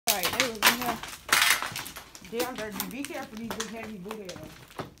Right, they was in here. Damn dirty. Be careful, these big heavy booty.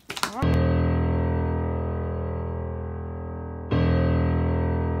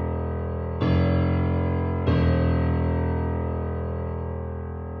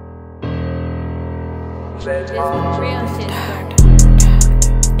 This real shit started.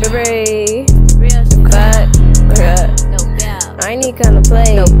 Baby, Real shit. cut. No doubt. I ain't even gonna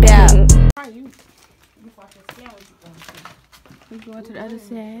play. No doubt. We going to the other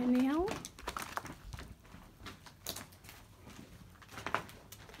side now.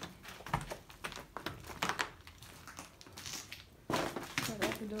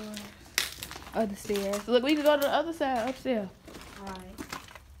 Other stairs. Look, we can go to the other side upstairs. Alright.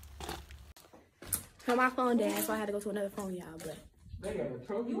 So my phone died, so I had to go to another phone, y'all. But They got a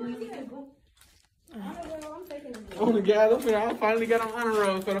trophy. I'm taking it. Oh my God, look at I finally got on honor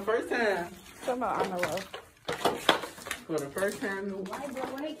roll for the first time. Something about honor roll. For the first time. Why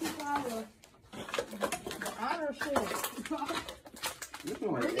they keep our honor shit?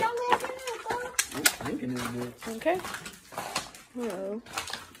 Looking like Y'all laughing at I'm thinking this bitch. Okay. Hello.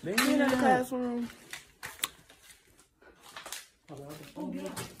 They You in the classroom.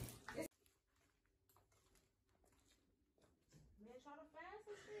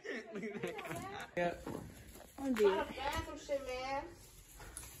 Yeah. I'm dead.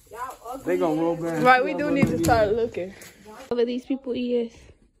 They gonna roll back. Right, we do need to start looking. All of these people is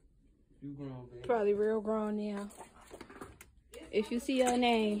You grown, baby. probably real grown now. If you see your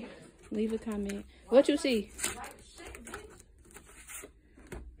name, leave a comment. What you see?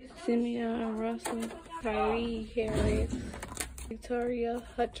 Simeon, Russell, Kyrie, Harris, Victoria,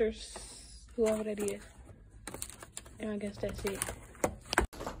 Hutchers, whoever that is. And I guess that's it.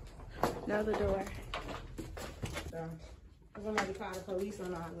 Another door. Somebody call the police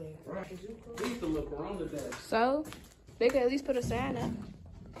on our leg. Right. We used to look around the desk. So, they could at least put a sign up.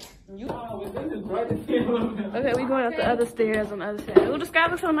 You always this is right there. Okay, we going up the other stairs on the other side. Oh, the sky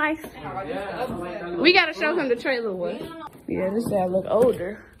looks so nice. Yeah. We gotta show him the trailer was. Yeah, this side look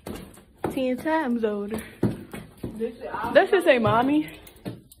older. 10 times older. That should say mommy.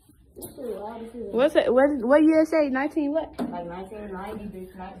 What's it? What year it say? 19 what? Like 1990,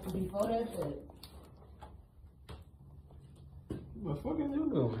 bitch, not before that shit. What the fuck is you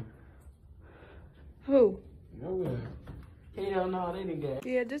doing? Who? No good. Hell no, they didn't get.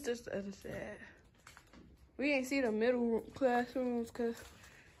 Yeah, this is the other side. We ain't see the middle classrooms because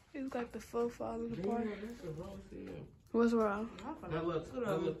it was like the floor falling apart. What's wrong? That little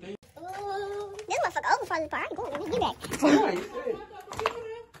thing. This motherfucker over falling apart. I ain't going. Let me get back.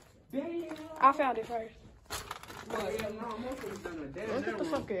 I found it first. Look at the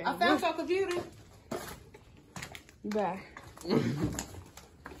fuck in. I found your computer. Bye.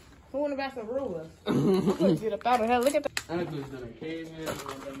 Who wanna buy some rulers? Get up out of here. Look at the. I just done a caveman.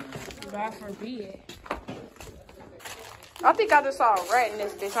 Bye for being. I think I just saw a rat in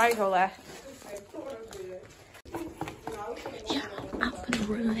this bitch. I ain't gonna lie. Yeah, I'm gonna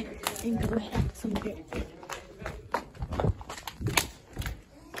run and go have some beer.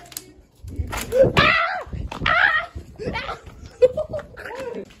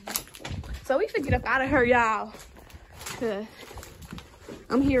 So we finna get up out of here, y'all.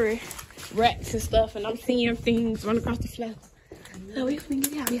 I'm hearing rats and stuff, and I'm seeing things run across the floor. So we finna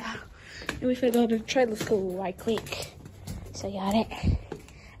get out, y'all. And we finna go to the trailer school right quick. Show y'all that.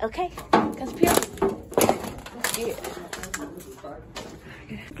 Okay? Cause period. Let's get it.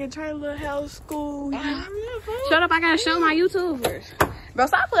 Okay, trailer house school. Yeah. Shut up, I gotta show my YouTubers. Bro,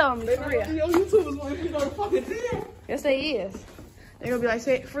 stop playing with me for real. Your YouTubers want to go to fucking jail. Yes, they is. They gonna be like,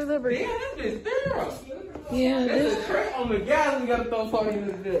 say for liberty. Yeah, this is thorough. Yeah, This this. is crack on the gas. We gotta throw something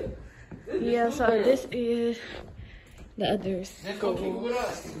in this. Yeah, so this is the others. Let's go keep it with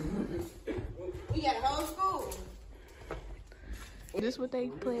us. We got a whole school. This what they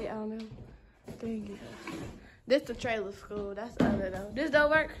play on them. Thank you. This the trailer school. That's the other though. This don't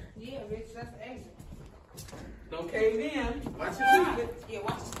work. Yeah, bitch, that's the exit. Don't cave in. Watch your feet. Yeah,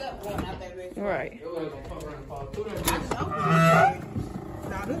 watch the step going out there, bitch. Right. Your ass gonna fuck around and fall through that bitch.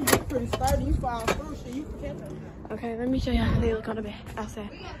 Now, this is pretty sturdy. You fall through shit, you can catch them. Okay, let me show y'all how they look on the back outside.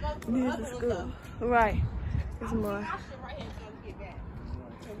 This is school. Right. There's more.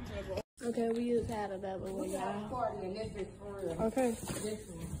 Okay, we just had another one, y'all. Okay.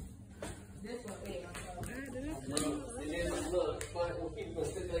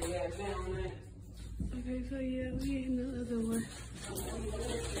 Okay, so yeah, we in the other one.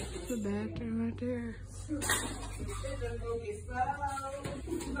 The bathroom right there.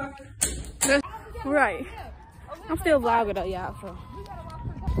 Right. I'm still vlogging though, y'all. So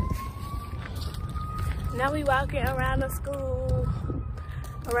now we walking around the school.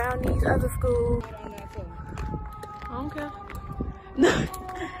 around these other schools. I don't care.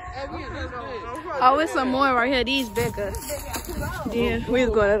 Oh, it's some more right here. These bigger. Yeah, we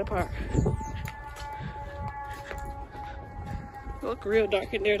was going to the park. Look real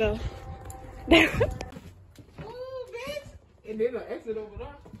dark in there though. Ooh, bitch. And then an exit over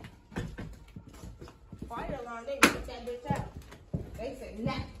there. Fire alarm, they put that bitch out. They said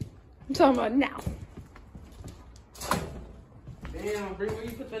nah. I'm talking about now. Damn, bring where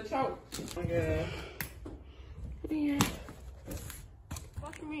you put that chalk. Okay. Yeah.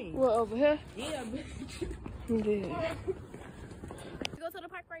 What you mean? What, over here? Yeah, bitch. I'm dead. We go to the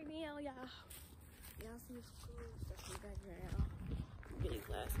park right now, y'all. Y'all see the school stuff in the background. Get his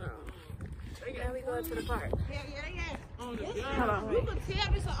glass on. Now we go to the park. Yeah. Hold on, You wait. could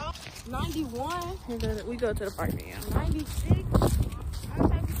tell this is 91, We go to the park now. 96. I'm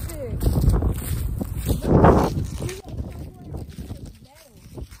 96.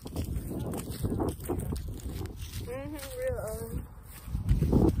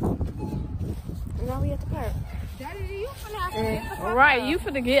 Now we at the park. Daddy, you finna have to get the fuck Right, you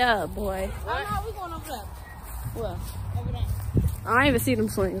finna get up, boy. Oh, no, we going over there. What? Over there. I ain't even see them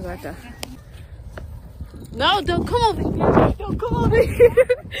swings right there. No, don't come over here. Don't come over here.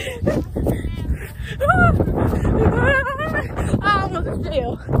 I almost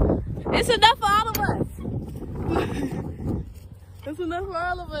fell. It's enough for all of us. It's enough for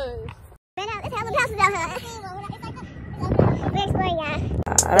all of us. Right now, it's hella houses out here. We're exploring, y'all.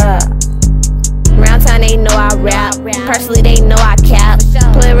 Round town, they know I rap. Personally, they know I cap.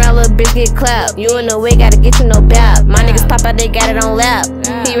 Play around, little bitch, get clapped. You in the way, gotta get you no bap. My niggas pop out, they got it on lap.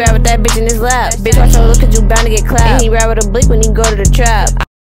 He rap with that bitch in his lap. Bitch, watch your look, cause you bound to get clapped. And he rap with a blick when he go to the trap.